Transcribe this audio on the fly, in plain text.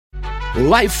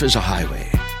Life is a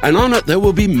highway, and on it there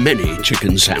will be many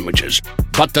chicken sandwiches.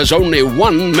 But there's only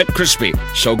one McCrispy.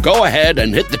 So go ahead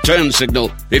and hit the turn signal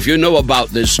if you know about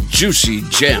this juicy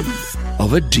gem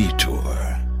of a detour.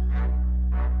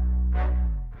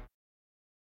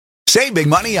 Save big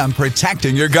money on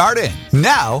protecting your garden.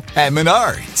 Now at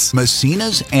Menards.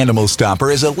 Messina's Animal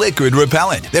Stopper is a liquid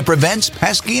repellent that prevents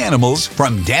pesky animals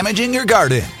from damaging your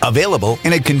garden. Available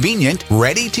in a convenient,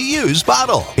 ready-to-use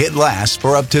bottle. It lasts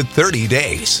for up to 30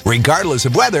 days, regardless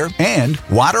of weather and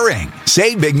watering.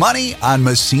 Save big money on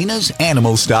Messina's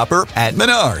Animal Stopper at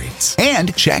Menards.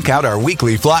 And check out our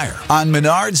weekly flyer on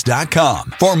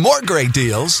Menards.com for more great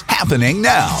deals happening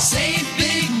now. Save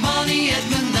big money at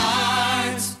Menards.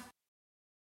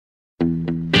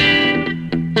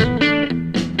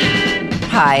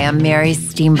 Hi, I'm Mary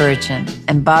Steenburgen,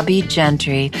 and Bobby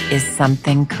Gentry is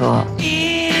something cool.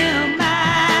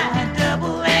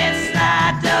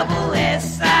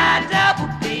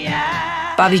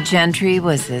 Bobby Gentry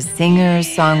was a singer,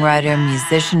 songwriter,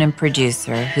 musician, and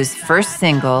producer whose first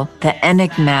single, the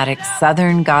enigmatic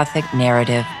Southern Gothic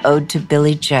narrative Ode to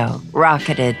Billie Joe,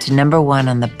 rocketed to #1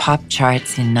 on the pop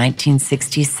charts in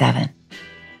 1967.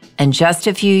 And just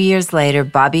a few years later,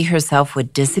 Bobby herself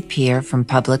would disappear from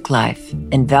public life,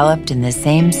 enveloped in the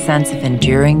same sense of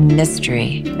enduring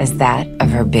mystery as that of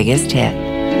her biggest hit.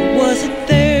 Was it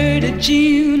 3rd of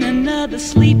June, another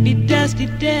sleepy, dusty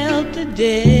Delta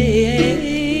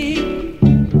day?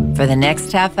 For the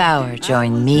next half hour,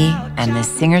 join me and the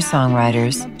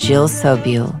singer-songwriters Jill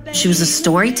Sobule. She was a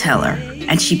storyteller,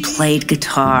 and she played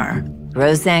guitar.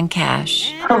 Rosanne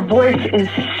Cash. Her voice is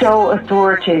so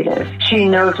authoritative. She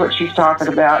knows what she's talking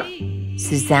about.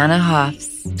 Susanna Hoffs.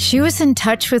 She was in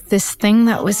touch with this thing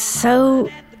that was so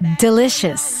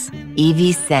delicious.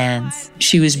 Evie Sands.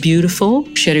 She was beautiful.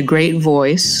 She had a great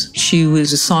voice. She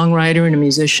was a songwriter and a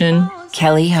musician.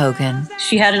 Kelly Hogan.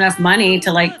 She had enough money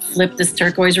to flip this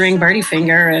turquoise ring birdie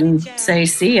finger and say,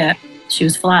 see ya. She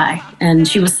was fly, and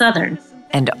she was Southern.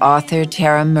 And author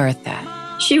Tara Murtha.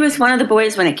 She was one of the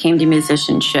boys when it came to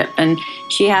musicianship, and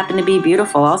she happened to be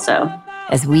beautiful also.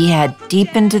 As we head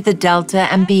deep into the Delta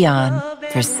and beyond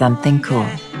for something cool,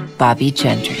 Bobby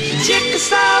Gentry.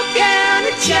 Chickasaw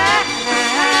County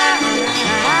child,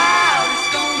 it's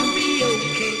gonna be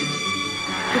okay.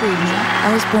 Good evening.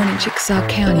 I was born in Chickasaw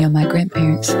County on my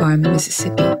grandparents' farm in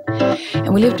Mississippi,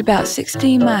 and we lived about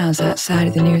 16 miles outside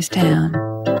of the nearest town.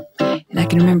 And I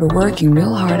can remember working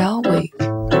real hard all week.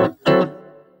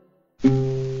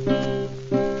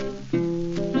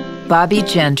 Bobby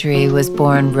Gentry was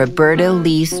born Roberta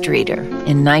Lee Streeter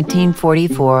in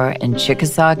 1944 in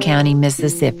Chickasaw County,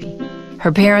 Mississippi.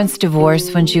 Her parents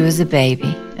divorced when she was a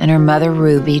baby, and her mother,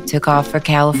 Ruby, took off for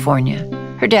California.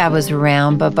 Her dad was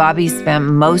around, but Bobby spent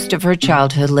most of her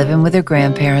childhood living with her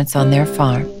grandparents on their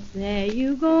farm.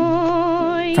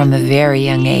 From a very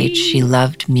young age, she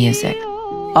loved music.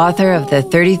 Author of the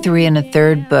 33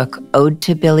 1/3 book, Ode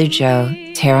to Billie Joe,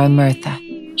 Tara Murtha.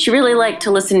 She really liked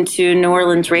to listen to New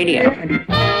Orleans radio.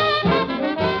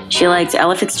 She liked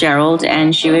Ella Fitzgerald,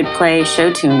 and she would play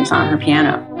show tunes on her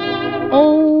piano.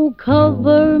 Oh,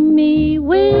 cover me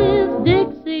with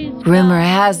Dixie's. Rumor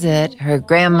has it, her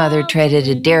grandmother traded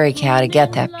a dairy cow to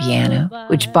get that piano,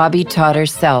 which Bobby taught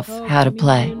herself how to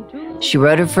play. She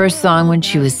wrote her first song when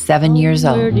she was 7 years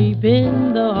old. Deep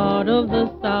in the heart of the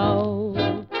South.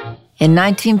 In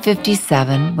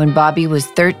 1957, when Bobby was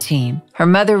 13, her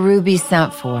mother Ruby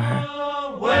sent for her.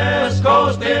 West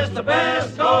Coast is the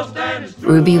best coast and it's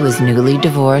Ruby was newly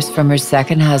divorced from her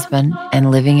second husband and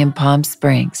living in Palm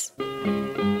Springs.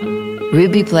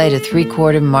 Ruby played a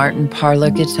 3/4 Martin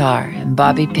parlor guitar, and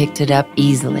Bobby picked it up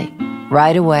easily.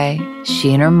 Right away,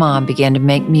 she and her mom began to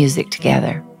make music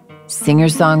together.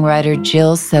 Singer-songwriter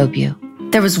Jill Sobule.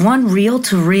 There was one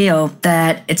reel-to-reel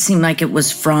that it seemed like it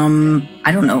was from,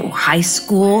 high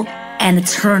school, and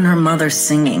it's her and her mother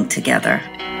singing together.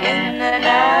 In the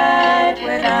night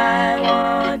when I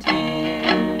want you,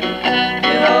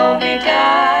 you hold me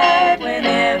tight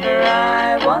whenever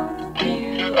I want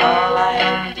you. All I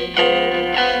have to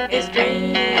do is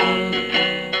dream.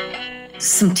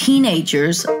 Some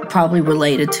teenagers, probably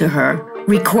related to her,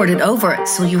 recorded over it.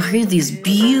 So you hear these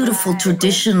beautiful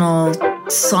traditional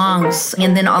songs,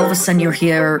 and then all of a sudden you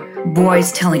hear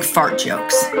boys telling fart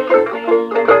jokes.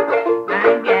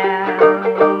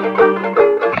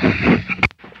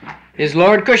 Is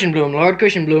Lord Cushionbloom. Lord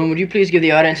Cushionbloom, would you please give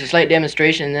the audience a slight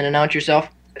demonstration and then announce yourself?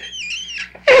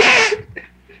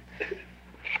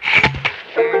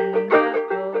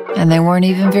 And they weren't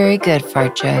even very good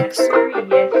fart jokes.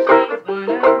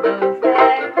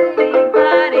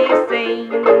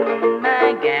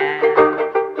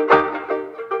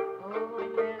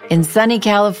 In sunny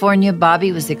California,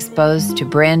 Bobby was exposed to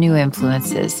brand new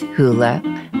influences: hula,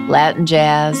 Latin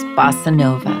jazz, bossa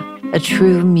nova. A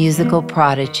true musical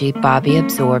prodigy, Bobby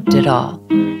absorbed it all.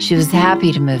 She was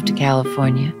happy to move to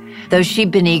California. Though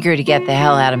she'd been eager to get the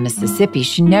hell out of Mississippi,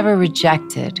 she never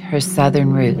rejected her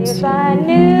southern roots. If I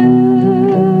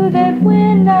knew that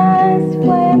when I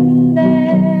swam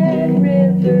that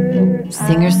river.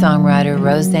 Singer-songwriter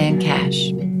Rosanne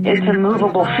Cash. It's a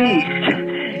movable feast.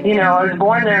 You know, I was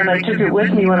born there and I took it with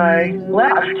me when I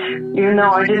left, even though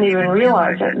I didn't even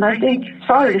realize it. And I think it's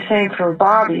probably the same for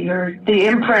Bobby. The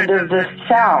imprint of the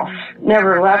South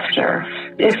never left her.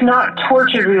 If not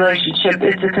tortured relationship,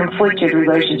 it's a conflicted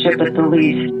relationship at the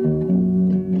least.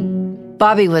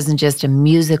 Bobby wasn't just a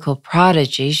musical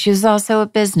prodigy, she was also a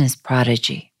business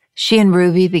prodigy. She and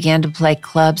Ruby began to play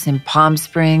clubs in Palm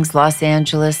Springs, Los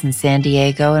Angeles, and San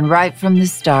Diego, and right from the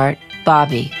start,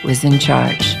 Bobby was in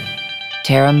charge.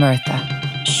 Tara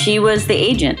Murtha. She was the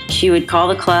agent. She would call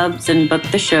the clubs and book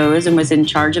the shows and was in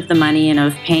charge of the money and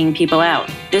of paying people out.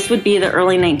 This would be the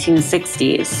early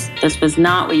 1960s. This was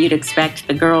not what you'd expect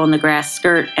the girl in the grass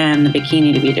skirt and the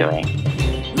bikini to be doing.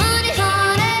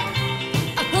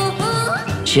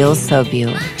 Jill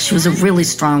Sobule. She was a really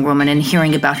strong woman, and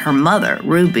hearing about her mother,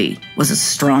 Ruby, was a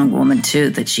strong woman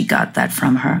too, that she got that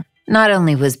from her. Not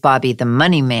only was Bobby the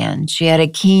money man, she had a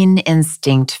keen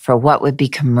instinct for what would be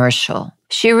commercial.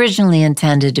 She originally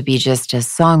intended to be just a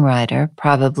songwriter,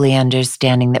 probably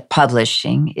understanding that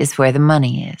publishing is where the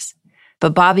money is.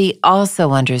 But Bobby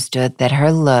also understood that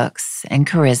her looks and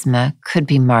charisma could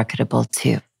be marketable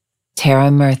too. Tara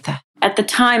Murtha. At the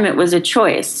time, it was a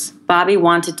choice. Bobby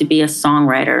wanted to be a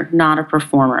songwriter, not a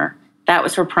performer. That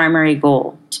was her primary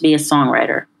goal, to be a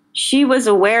songwriter. She was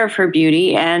aware of her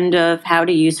beauty and of how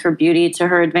to use her beauty to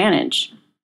her advantage.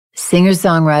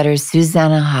 Singer-songwriter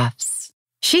Susanna Hoffs.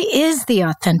 She is the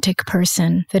authentic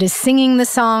person that is singing the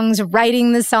songs,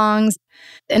 writing the songs,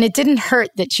 and it didn't hurt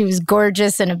that she was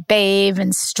gorgeous and a babe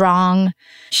and strong.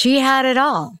 She had it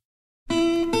all.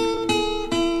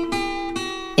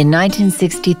 In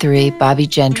 1963, Bobbie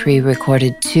Gentry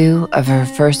recorded 2 of her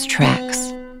first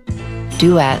tracks.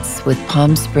 Duets with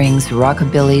Palm Springs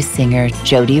rockabilly singer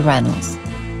Jody Reynolds.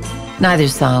 Neither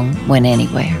song went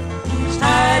anywhere.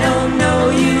 I don't know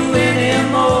you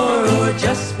anymore, or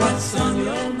just what's on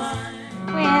your mind.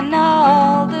 When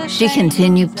all the She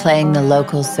continued playing the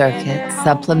local circuit,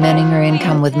 supplementing her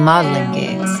income with modeling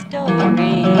gigs.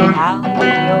 story, how we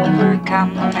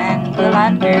overcome, and we'll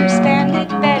understand it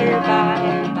better by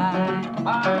and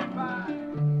by.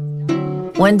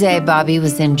 One day, Bobby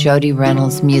was in Jody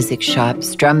Reynolds' music shop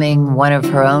strumming one of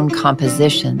her own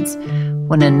compositions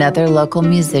when another local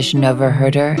musician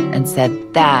overheard her and said,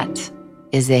 "That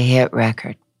is a hit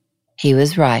record." He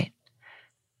was right.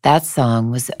 That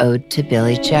song was Ode to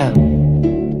Billie Joe.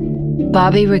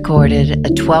 Bobby recorded a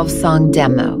 12-song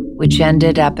demo, which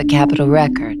ended up at Capitol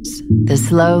Records. The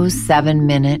slow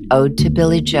 7-minute Ode to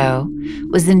Billie Joe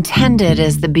was intended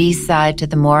as the B-side to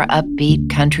the more upbeat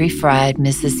country-fried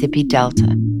Mississippi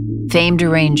Delta. Famed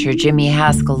arranger Jimmy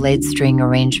Haskell laid string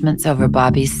arrangements over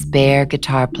Bobby's spare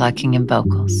guitar plucking and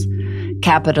vocals.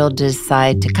 Capitol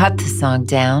decided to cut the song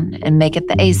down and make it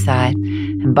the A-side,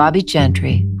 and Bobbie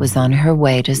Gentry was on her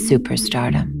way to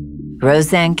superstardom.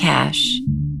 Rosanne Cash.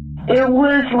 It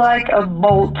was like a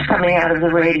bolt coming out of the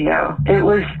radio. It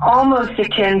was almost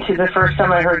akin to the first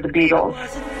time I heard the Beatles.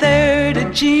 3rd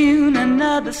of June,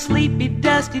 another sleepy,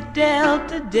 dusty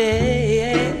Delta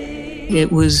day.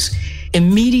 It was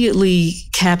immediately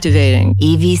captivating.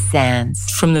 Evie Sands.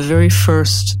 From the very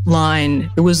first line,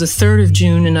 it was the 3rd of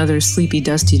June, another sleepy,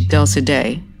 dusty Delta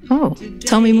day. Oh,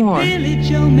 tell me more. Billy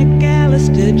Joe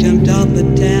McAllister jumped off the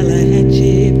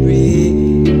Tallahatchie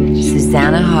Bridge.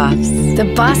 Susanna Hoffs. The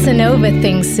bossa nova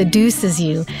thing seduces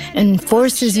you and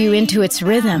forces you into its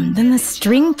rhythm. Then the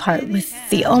string part with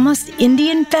the almost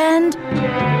Indian bend.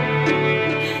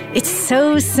 It's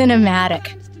so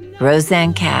cinematic.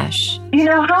 Rosanne Cash. You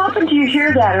know, how often do you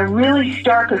hear that? A really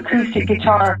stark acoustic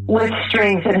guitar with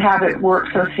strings and have it work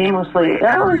so seamlessly.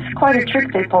 That was quite a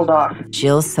trick they pulled off.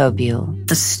 Jill Sobule.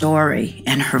 The story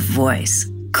and her voice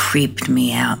creeped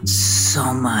me out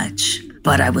so much,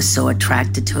 but I was so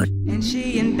attracted to it. And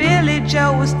she and Billy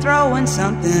Joe was throwing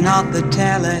something off the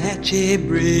Tallahatchie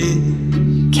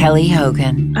Bridge. Kelly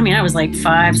Hogan. I mean, I was like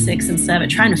 5, 6, and 7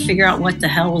 trying to figure out what the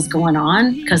hell was going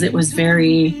on because it was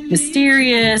very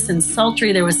mysterious and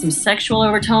sultry. There was some sexual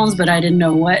overtones, but I didn't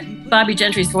know what. Bobbie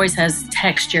Gentry's voice has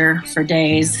texture for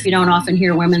days. You don't often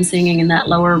hear women singing in that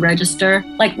lower register.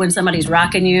 Like when somebody's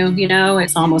rocking you, you know,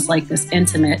 it's almost like this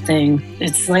intimate thing.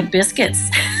 It's like biscuits.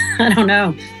 I don't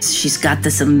know. She's got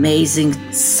this amazing,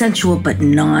 sensual but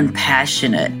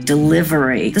non-passionate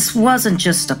delivery. This wasn't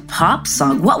just a pop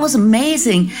song. What was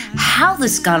amazing, how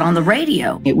this got on the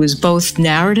radio. It was both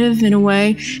narrative in a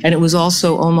way, and it was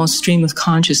also almost stream of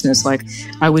consciousness. Like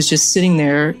I was just sitting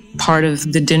there, part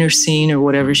of the dinner scene or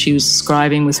whatever she was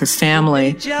describing with her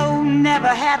family. Joe never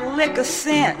had a lick of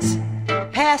sense.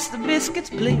 Pass the biscuits,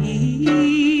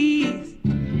 please.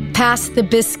 Pass the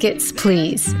biscuits,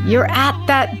 please. You're at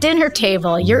that dinner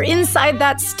table. You're inside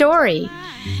that story.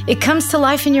 It comes to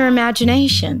life in your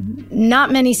imagination.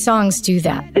 Not many songs do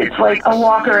that. It's like a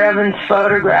Walker Evans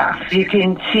photograph. You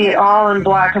can see it all in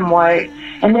black and white.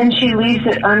 And then she leaves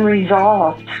it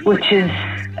unresolved, which is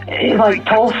like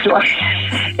Tolstoy.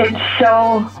 It's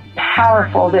so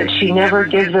powerful that she never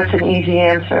gives us an easy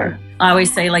answer. I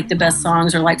always say like the best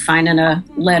songs are like finding a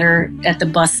letter at the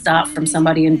bus stop from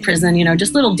somebody in prison, you know,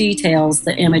 just little details,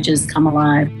 the images come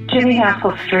alive. Jimmy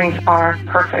Hassell's strings are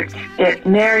perfect. It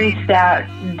marries that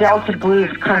Delta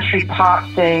blues country pop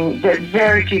thing that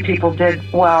very few people did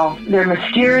well. They're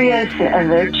mysterious and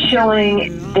they're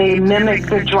chilling. They mimic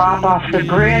the drop off the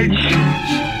bridge.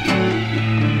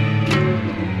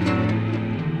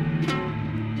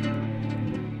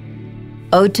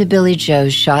 Ode to Billie Joe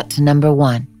shot to number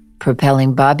 1,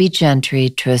 propelling Bobbie Gentry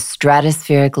to a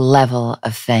stratospheric level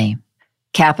of fame.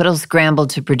 Capitol scrambled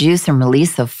to produce and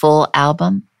release a full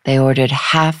album. They ordered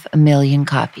 500,000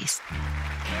 copies.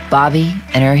 Bobbie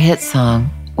and her hit song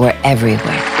were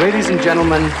everywhere. Ladies and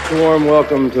gentlemen, a warm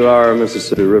welcome to our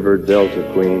Mississippi River Delta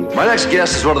Queen. My next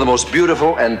guest is one of the most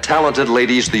beautiful and talented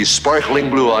ladies these sparkling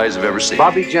blue eyes have ever seen.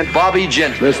 Bobbie Gentry. Bobbie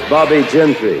Gentry. Miss Bobbie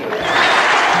Gentry.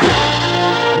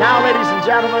 Now, ladies and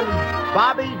gentlemen,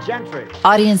 Bobbie Gentry.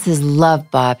 Audiences loved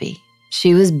Bobbie.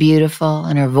 She was beautiful,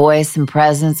 and her voice and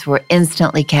presence were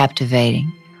instantly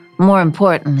captivating. More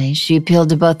importantly, she appealed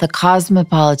to both the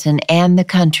cosmopolitan and the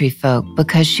country folk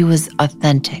because she was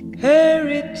authentic.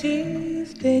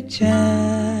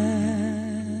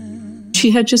 She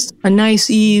had just a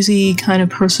nice, easy kind of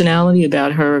personality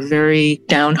about her, very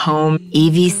down home.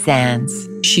 Evie Sands.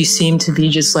 She seemed to be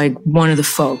just like one of the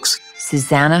folks.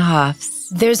 Susanna Hoffs.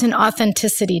 There's an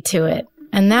authenticity to it,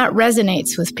 and that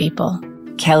resonates with people.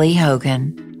 Kelly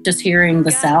Hogan. Just hearing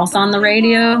the South on the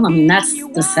radio, I mean, that's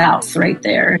the South right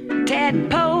there.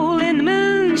 Tadpole in the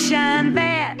moonshine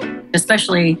vat.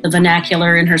 Especially the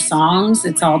vernacular in her songs.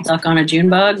 It's all duck on a June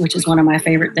bug, which is one of my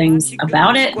favorite things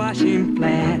about it.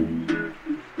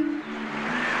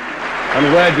 I'm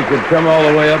glad you could come all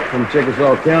the way up from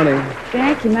Chickasaw County.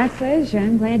 Thank you. My pleasure.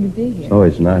 I'm glad to be here. Oh,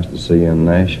 it's nice to see you in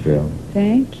Nashville.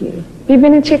 Thank you. You've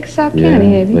been in Chickasaw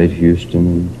County, have you? Lake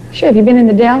Houston. Sure. Have you been in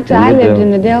the Delta? I lived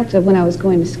in the Delta when I was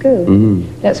going to school.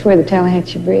 Mm-hmm. That's where the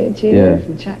Tallahatchie Bridge is,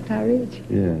 and Choctaw Ridge.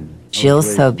 Yeah. Jill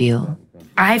Sobule.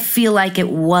 I feel like it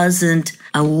wasn't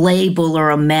a label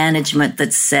or a management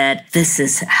that said, this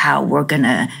is how we're going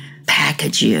to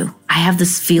package you. I have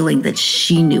this feeling that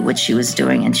she knew what she was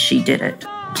doing and she did it.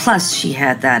 Plus, she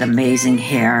had that amazing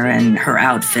hair and her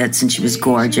outfits, and she was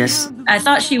gorgeous. I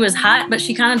thought she was hot, but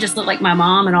she kind of just looked like my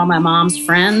mom and all my mom's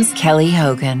friends. Kelly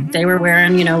Hogan. They were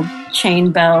wearing, you know,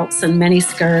 chain belts and mini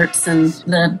skirts and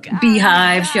the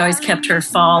beehive. She always kept her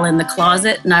fall in the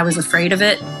closet, and I was afraid of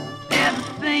it.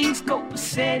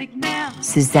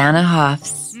 Susanna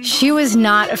Hoffs. She was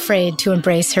not afraid to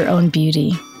embrace her own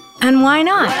beauty. And why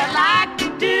not?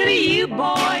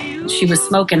 She was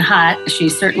smoking hot. She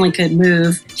certainly could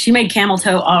move. She made Camel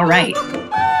Toe all right.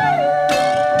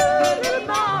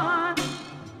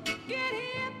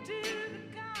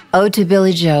 Ode to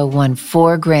Billie Joe won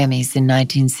 4 Grammys in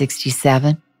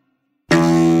 1967.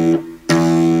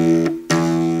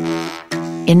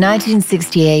 In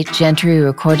 1968, Gentry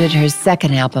recorded her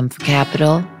second album for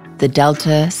Capitol, The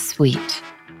Delta Suite.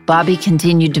 Bobbie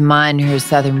continued to mine her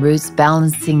southern roots,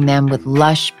 balancing them with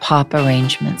lush pop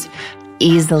arrangements,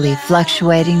 easily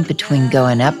fluctuating between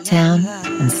going uptown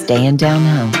and staying down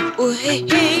home.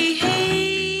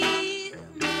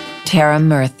 Tara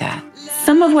Murtha.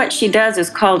 Some of what she does is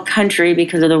called country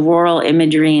because of the rural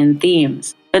imagery and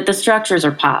themes, but the structures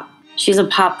are pop. She's a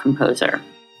pop composer.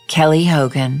 Kelly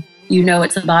Hogan. You know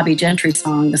it's a Bobbie Gentry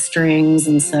song, the strings,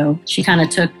 and so she kind of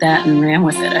took that and ran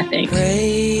with it, I think.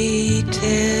 Pray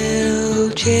tell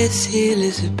Jessie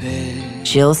Elizabeth.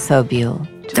 Jill Sobule.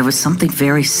 There was something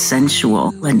very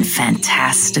sensual and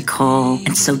fantastical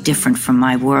and so different from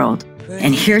my world.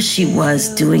 And here she was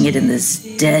doing it in this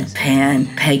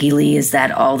deadpan, Peggy Lee, is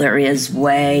that all there is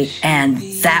way? And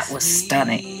that was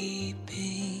stunning.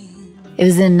 It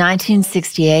was in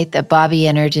 1968 that Bobbie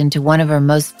entered into one of her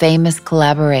most famous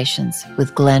collaborations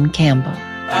with Glenn Campbell.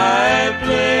 I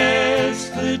bless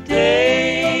the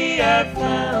day I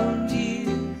found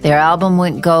Their album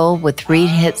went gold with 3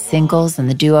 hit singles, and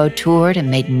the duo toured and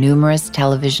made numerous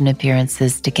television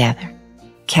appearances together.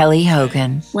 Kelly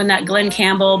Hogan. When that Glenn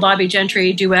Campbell, Bobby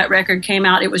Gentry duet record came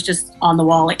out, it was just on the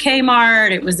wall at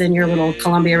Kmart. It was in your little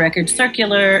Columbia Records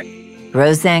circular.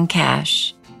 Rosanne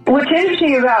Cash. What's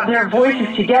interesting about their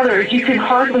voices together is you can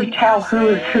hardly tell who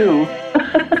is who.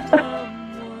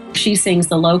 She sings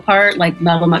the low part like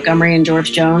Melba Montgomery and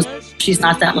George Jones. She's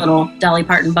not that little Dolly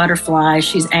Parton butterfly.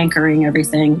 She's anchoring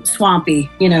everything.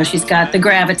 Swampy. You know, she's got the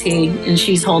gravity and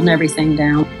she's holding everything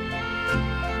down.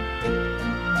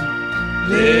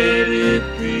 Let it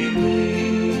be me.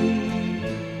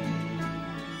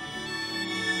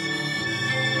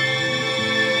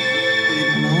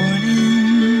 Good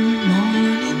morning,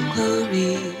 morning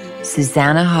glory.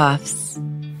 Susanna Hoffs.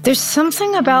 There's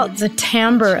something about the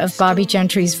timbre of Bobby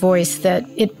Gentry's voice that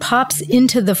it pops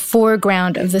into the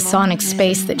foreground of the sonic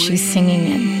space that she's singing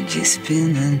in.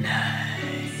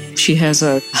 She has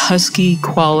a husky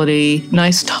quality,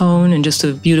 nice tone, and just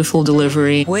a beautiful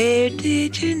delivery. Where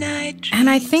did your night? And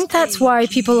I think that's why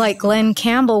people like Glenn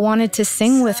Campbell wanted to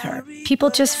sing with her.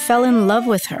 People just fell in love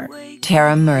with her.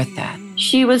 Tara Murtha.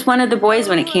 She was one of the boys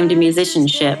when it came to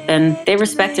musicianship, and they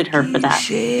respected her for that.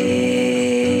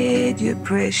 Shed your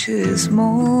precious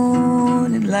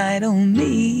morning light on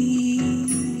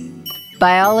me.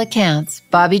 By all accounts,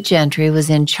 Bobby Gentry was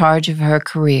in charge of her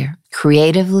career,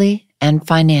 creatively and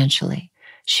financially.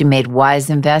 She made wise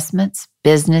investments,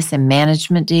 business and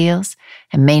management deals,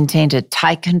 and maintained a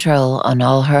tight control on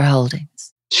all her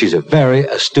holdings. She's a very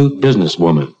astute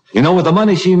businesswoman. You know, with the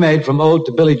money she made from Ode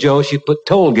to Billy Joe, she put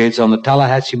toll gates on the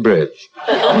Tallahatchie Bridge.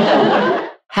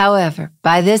 However,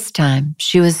 by this time,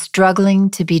 she was struggling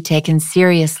to be taken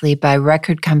seriously by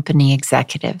record company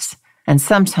executives, and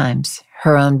sometimes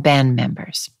her own band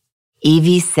members.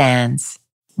 Evie Sands.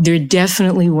 There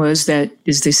definitely was that,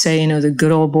 as they say, the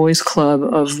good old boys club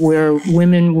of where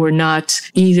women were not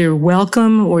either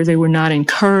welcome or they were not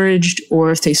encouraged,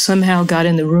 or if they somehow got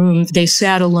in the room, they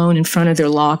sat alone in front of their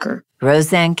locker.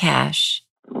 Rosanne Cash.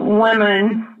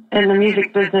 Women in the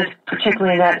music business,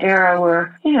 particularly in that era,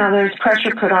 where, there's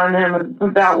pressure put on them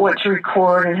about what to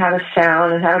record and how to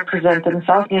sound and how to present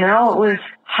themselves. It was,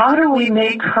 how do we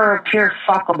make her appear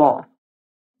fuckable?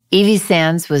 Evie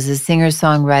Sands was a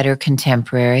singer-songwriter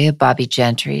contemporary of Bobby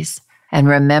Gentry's and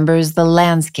remembers the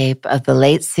landscape of the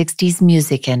late 60s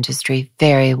music industry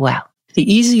very well.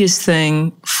 The easiest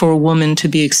thing for a woman to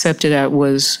be accepted at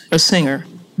was a singer.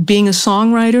 Being a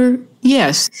songwriter,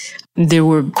 yes. There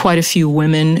were quite a few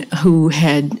women who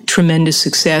had tremendous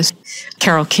success.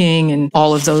 Carole King and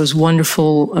all of those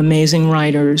wonderful, amazing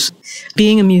writers.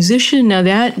 Being a musician, now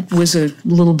that was a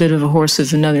little bit of a horse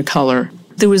of another color.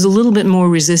 There was a little bit more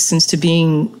resistance to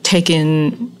being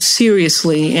taken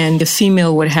seriously, and a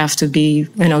female would have to be,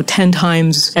 10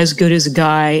 times as good as a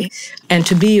guy. And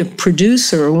to be a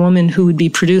producer, a woman who would be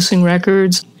producing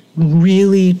records,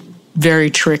 really very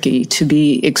tricky to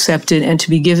be accepted and to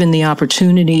be given the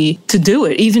opportunity to do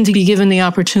it, even to be given the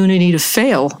opportunity to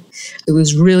fail. It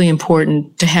was really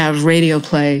important to have radio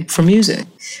play for music.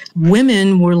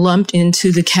 Women were lumped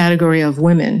into the category of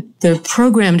women. The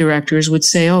program directors would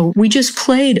say, oh, we just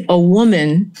played a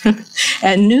woman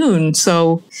at noon,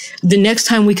 so the next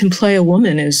time we can play a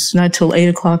woman is not till 8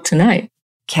 o'clock tonight.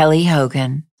 Kelly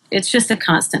Hogan. It's just a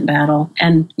constant battle.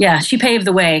 And yeah, she paved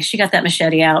the way. She got that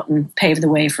machete out and paved the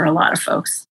way for a lot of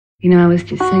folks. I was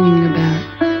just singing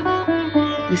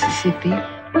about Mississippi.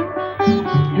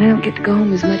 And I don't get to go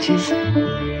home as much as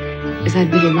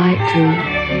I'd really like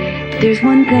to. But there's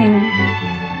one thing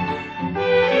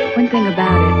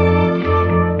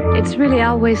about it. It's really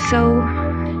always so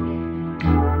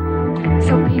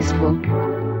peaceful.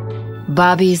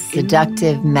 Bobby's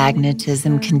seductive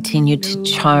magnetism continued to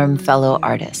charm fellow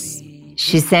artists.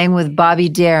 She sang with Bobby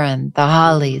Darin, the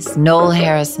Hollies, Noel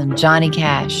Harrison, Johnny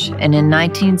Cash, and in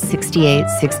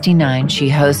 1968-69, she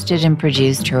hosted and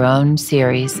produced her own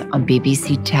series on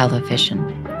BBC television,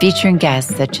 featuring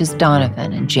guests such as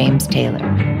Donovan and James Taylor.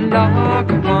 Lock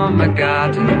upon my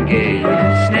garden gate,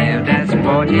 snail, that's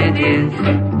what it is.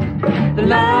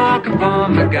 Lock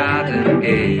upon my garden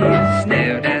gate,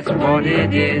 snail, that's what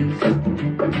it is.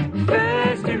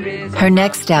 Her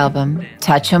next album,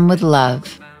 Touch 'Em With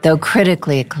Love, though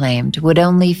critically acclaimed, would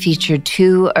only feature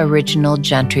 2 original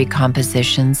Gentry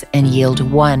compositions and yield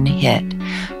 1 hit,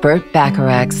 Burt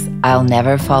Bacharach's I'll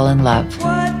Never Fall in Love,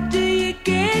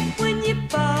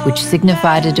 which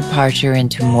signified a departure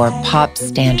into more pop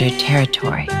standard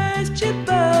territory.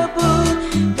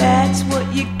 That's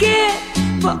what you get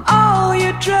for all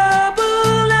your trouble.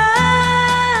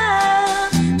 I'll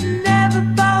never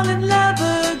fall in love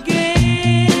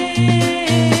again.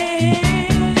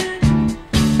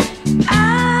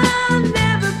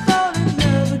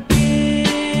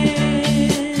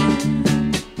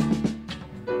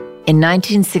 In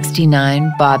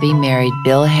 1969, Bobby married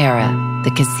Bill Harrah,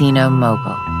 the casino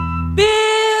mogul. Bill,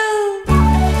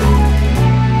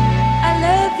 I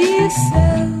love you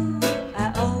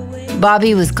so.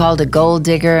 Bobby was called a gold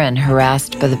digger and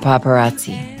harassed by the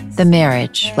paparazzi. The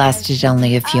marriage lasted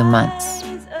only a few months.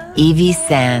 Evie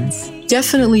Sands.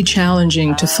 Definitely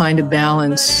challenging to find a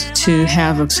balance, to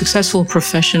have a successful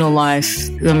professional life.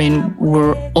 I mean,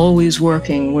 we're always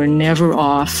working. We're never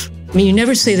off. I mean, you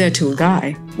never say that to a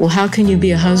guy. Well, how can you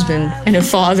be a husband and a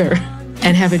father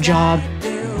and have a job?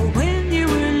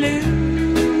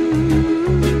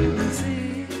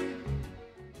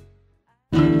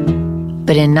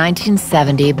 But in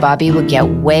 1970, Bobby would get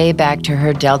way back to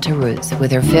her Delta roots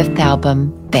with her fifth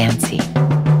album, Fancy.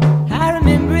 I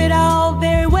remember it all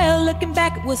very well. Looking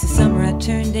back, it was the summer I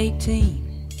turned 18.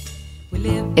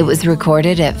 It was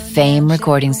recorded at Fame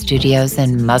Recording Studios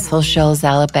in Muscle Shoals,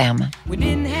 Alabama.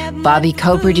 Bobby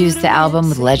co-produced the album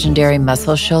with legendary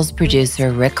Muscle Shoals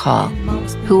producer Rick Hall,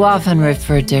 who often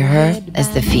referred to her as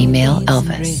the female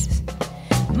Elvis.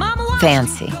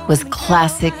 Fancy was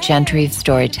classic Gentry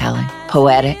storytelling,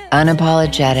 poetic,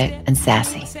 unapologetic, and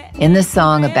sassy. In the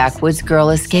song, a backwoods girl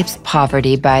escapes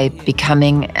poverty by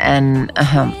becoming an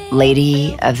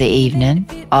lady of the evening,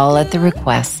 all at the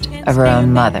request of her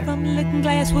own mother. From the looking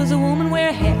glass was a woman where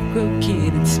a half-grown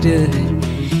kid had stood.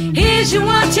 Here's your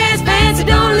one chance, Fancy,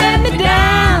 don't let me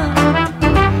down.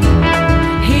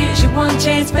 Here's your one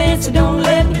chance, Fancy, don't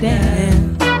let me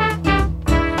down.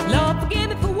 Lord, forgive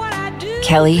me for what I do.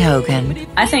 Kelly Hogan.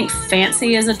 I think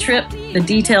Fancy is a trip. The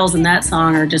details in that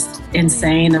song are just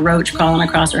insane. The roach crawling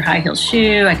across her high-heel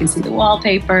shoe. I can see the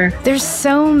wallpaper. There's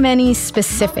so many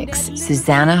specifics.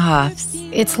 Susanna Hoffs.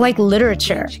 It's like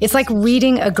literature. It's like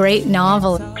reading a great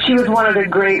novel. She was one of the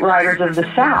great writers of the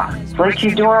South, like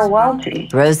Eudora Welty.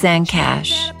 Roseanne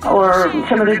Cash. Or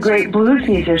some of the great blues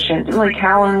musicians, like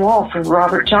Howlin' Wolf or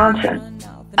Robert Johnson.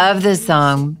 Of the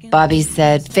song, Bobby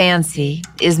said, "Fancy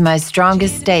is my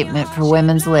strongest statement for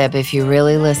women's lib if you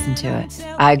really listen to it.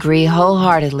 I agree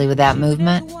wholeheartedly with that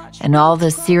movement and all the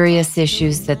serious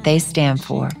issues that they stand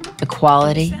for: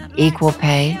 equality, equal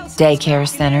pay, daycare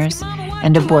centers,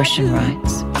 and abortion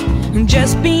rights."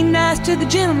 Just be nice to the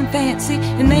gentleman, Fancy,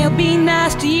 and they'll be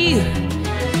nice to you.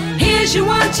 Here's your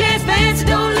one chance, Fancy,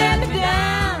 don't let me down.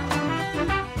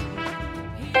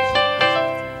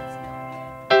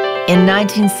 In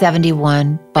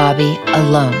 1971, Bobby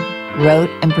alone wrote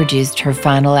and produced her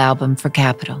final album for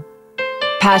Capitol.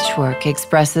 Patchwork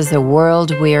expresses a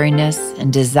world weariness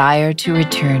and desire to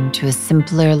return to a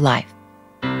simpler life.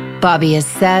 Bobby has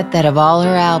said that of all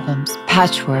her albums,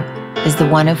 Patchwork is the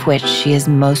one of which she is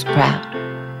most proud.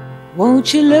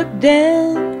 Won't you look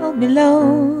down on me,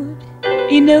 Lord?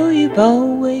 You know you've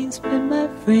always been my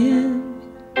friend.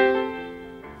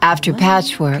 After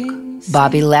Patchwork,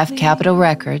 Bobby left Capitol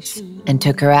Records and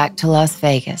took her act to Las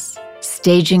Vegas,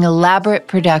 staging elaborate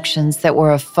productions that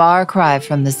were a far cry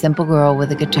from the simple girl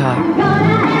with a guitar.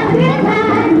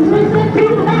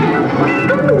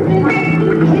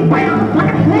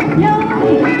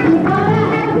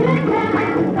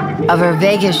 Of her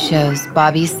Vegas shows,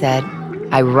 Bobby said,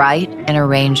 "I write and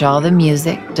arrange all the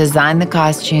music, design the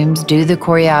costumes, do the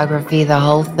choreography, the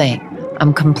whole thing.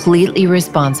 I'm completely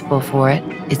responsible for it.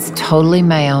 It's totally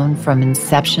my own from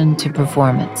inception to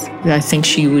performance." I think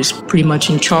she was pretty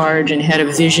much in charge and had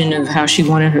a vision of how she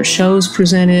wanted her shows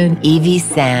presented. Evie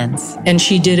Sands. And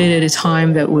she did it at a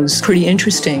time that was pretty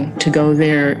interesting to go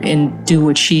there and do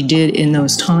what she did in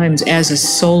those times as a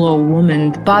solo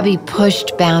woman. Bobby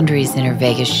pushed boundaries in her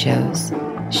Vegas shows.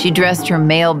 She dressed her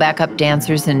male backup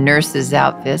dancers in nurses'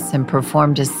 outfits and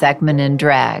performed a segment in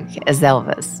drag as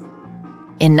Elvis.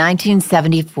 In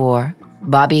 1974,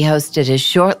 Bobby hosted a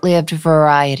short-lived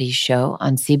variety show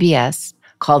on CBS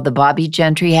called the Bobby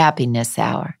Gentry Happiness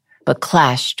Hour, but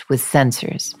clashed with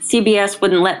censors. CBS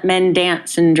wouldn't let men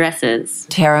dance in dresses.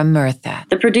 Tara Murtha.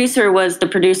 The producer was the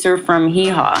producer from Hee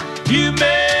Haw. You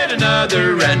met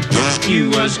another and you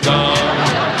was gone.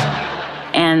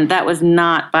 And that was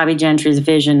not Bobby Gentry's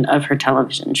vision of her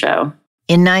television show.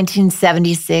 In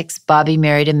 1976, Bobby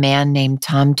married a man named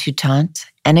Tom Toutant,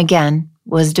 and again,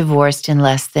 was divorced in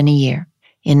less than a year.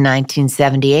 In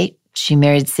 1978, she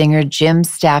married singer Jim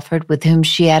Stafford, with whom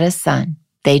she had a son.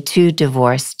 They too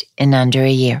divorced in under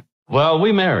a year. Well,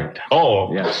 we married.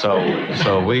 Oh. Yeah,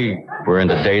 so we were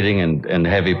into dating and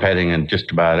heavy petting and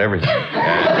just about everything.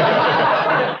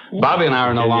 And Bobby and I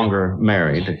are no longer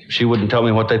married. She wouldn't tell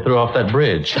me what they threw off that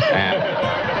bridge.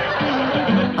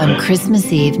 On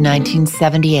Christmas Eve,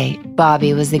 1978,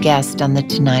 Bobby was a guest on The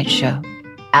Tonight Show.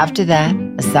 After that,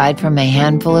 aside from a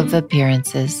handful of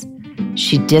appearances,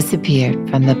 she disappeared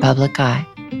from the public eye.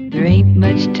 There ain't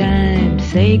much time to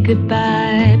say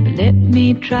goodbye, but let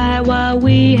me try while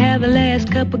we have the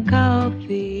last cup of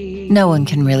coffee. No one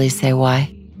can really say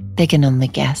why. They can only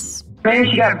guess. Maybe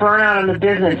she got burnt out in the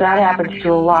business. That happens to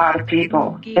a lot of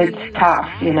people. It's tough,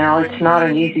 you know. It's not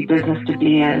an easy business to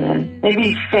be in. And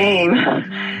maybe fame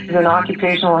is an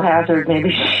occupational hazard.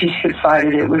 Maybe she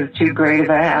decided it was too great of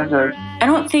a hazard. I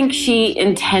don't think she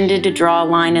intended to draw a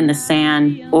line in the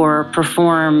sand or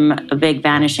perform a big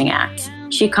vanishing act.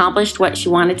 She accomplished what she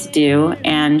wanted to do,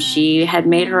 and she had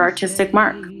made her artistic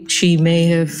mark. She may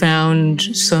have found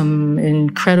some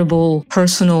incredible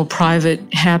personal, private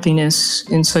happiness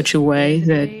in such a way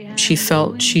that she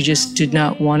felt she just did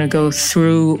not want to go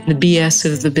through the BS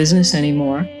of the business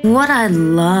anymore. What I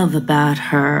love about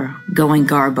her going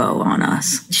Garbo on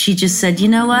us, she just said, you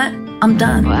know what? I'm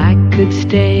done. Well, I could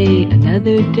stay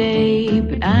another day,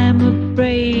 but I'm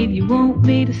afraid you want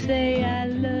me to say I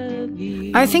love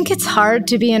you. I think it's hard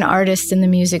to be an artist in the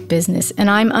music business, and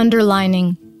I'm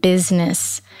underlining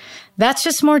business. That's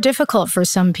just more difficult for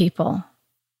some people.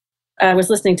 I was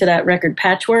listening to that record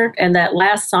Patchwork, and that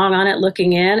last song on it,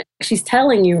 Looking In, she's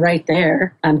telling you right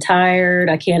there, I'm tired,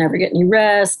 I can't ever get any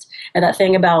rest. And that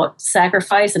thing about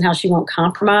sacrifice and how she won't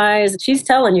compromise, she's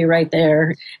telling you right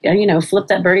there, you know, flip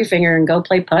that birdie finger and go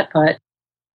play putt-putt.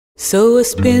 So I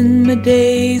spend my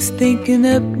days thinking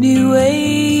up new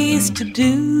ways to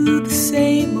do the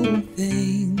same old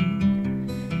thing.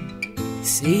 The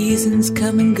seasons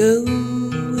come and go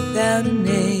without a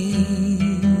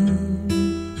name,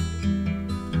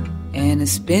 and I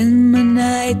spend my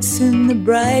nights in the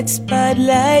bright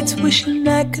spotlights, wishing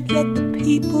I could let the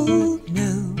people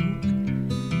know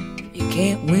you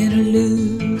can't win or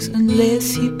lose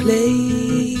unless you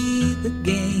play the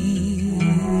game.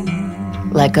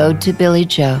 Like Ode to Billie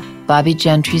Joe, Bobbie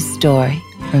Gentry's story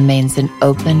remains an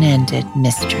open-ended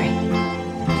mystery.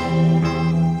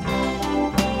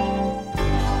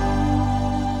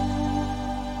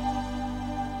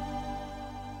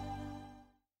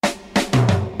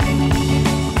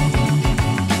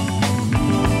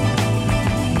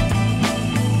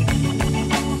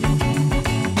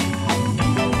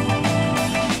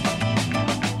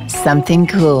 Something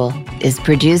Cool is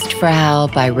produced for Hal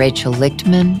by Rachel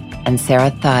Lichtman and Sarah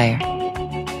Thayer.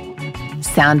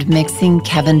 Sound mixing,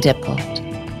 Kevin Dippold.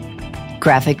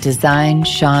 Graphic design,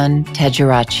 Sean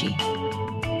Tejirachi.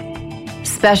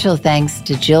 Special thanks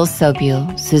to Jill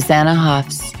Sobule, Susanna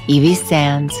Hoffs, Evie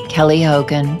Sands, Kelly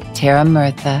Hogan, Tara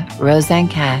Murtha, Roseanne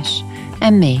Cash,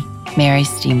 and me, Mary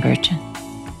Steenburgen.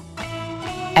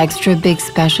 Extra big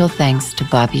special thanks to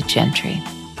Bobbie Gentry,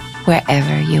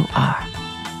 wherever you are.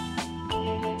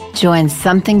 Join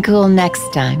Something Cool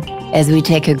next time as we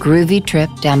take a groovy trip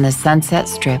down the Sunset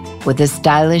Strip with a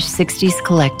stylish 60s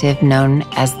collective known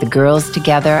as the Girls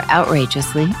Together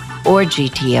Outrageously, or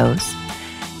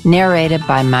GTOs, narrated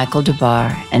by Michael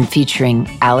DeBar and featuring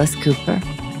Alice Cooper,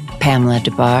 Pamela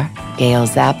DeBar, Gail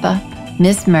Zappa,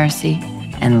 Miss Mercy,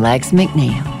 and Legs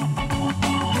McNeil.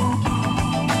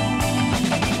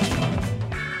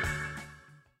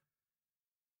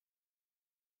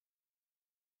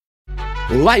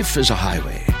 Life is a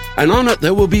highway, and on it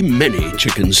there will be many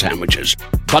chicken sandwiches.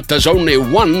 But there's only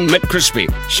one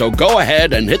McCrispy, so go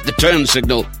ahead and hit the turn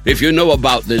signal if you know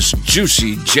about this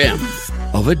juicy gem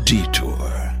of a detour.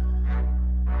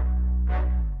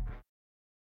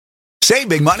 Save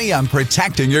big money on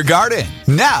protecting your garden.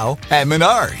 Now at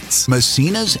Menards.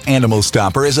 Messina's Animal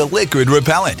Stopper is a liquid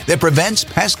repellent that prevents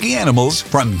pesky animals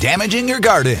from damaging your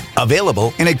garden.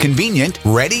 Available in a convenient,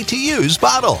 ready-to-use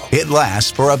bottle. It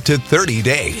lasts for up to 30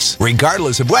 days,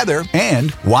 regardless of weather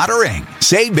and watering.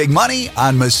 Save big money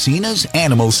on Messina's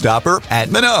Animal Stopper at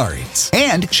Menards.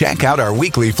 And check out our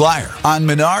weekly flyer on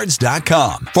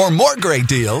Menards.com for more great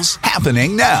deals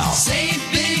happening now. Save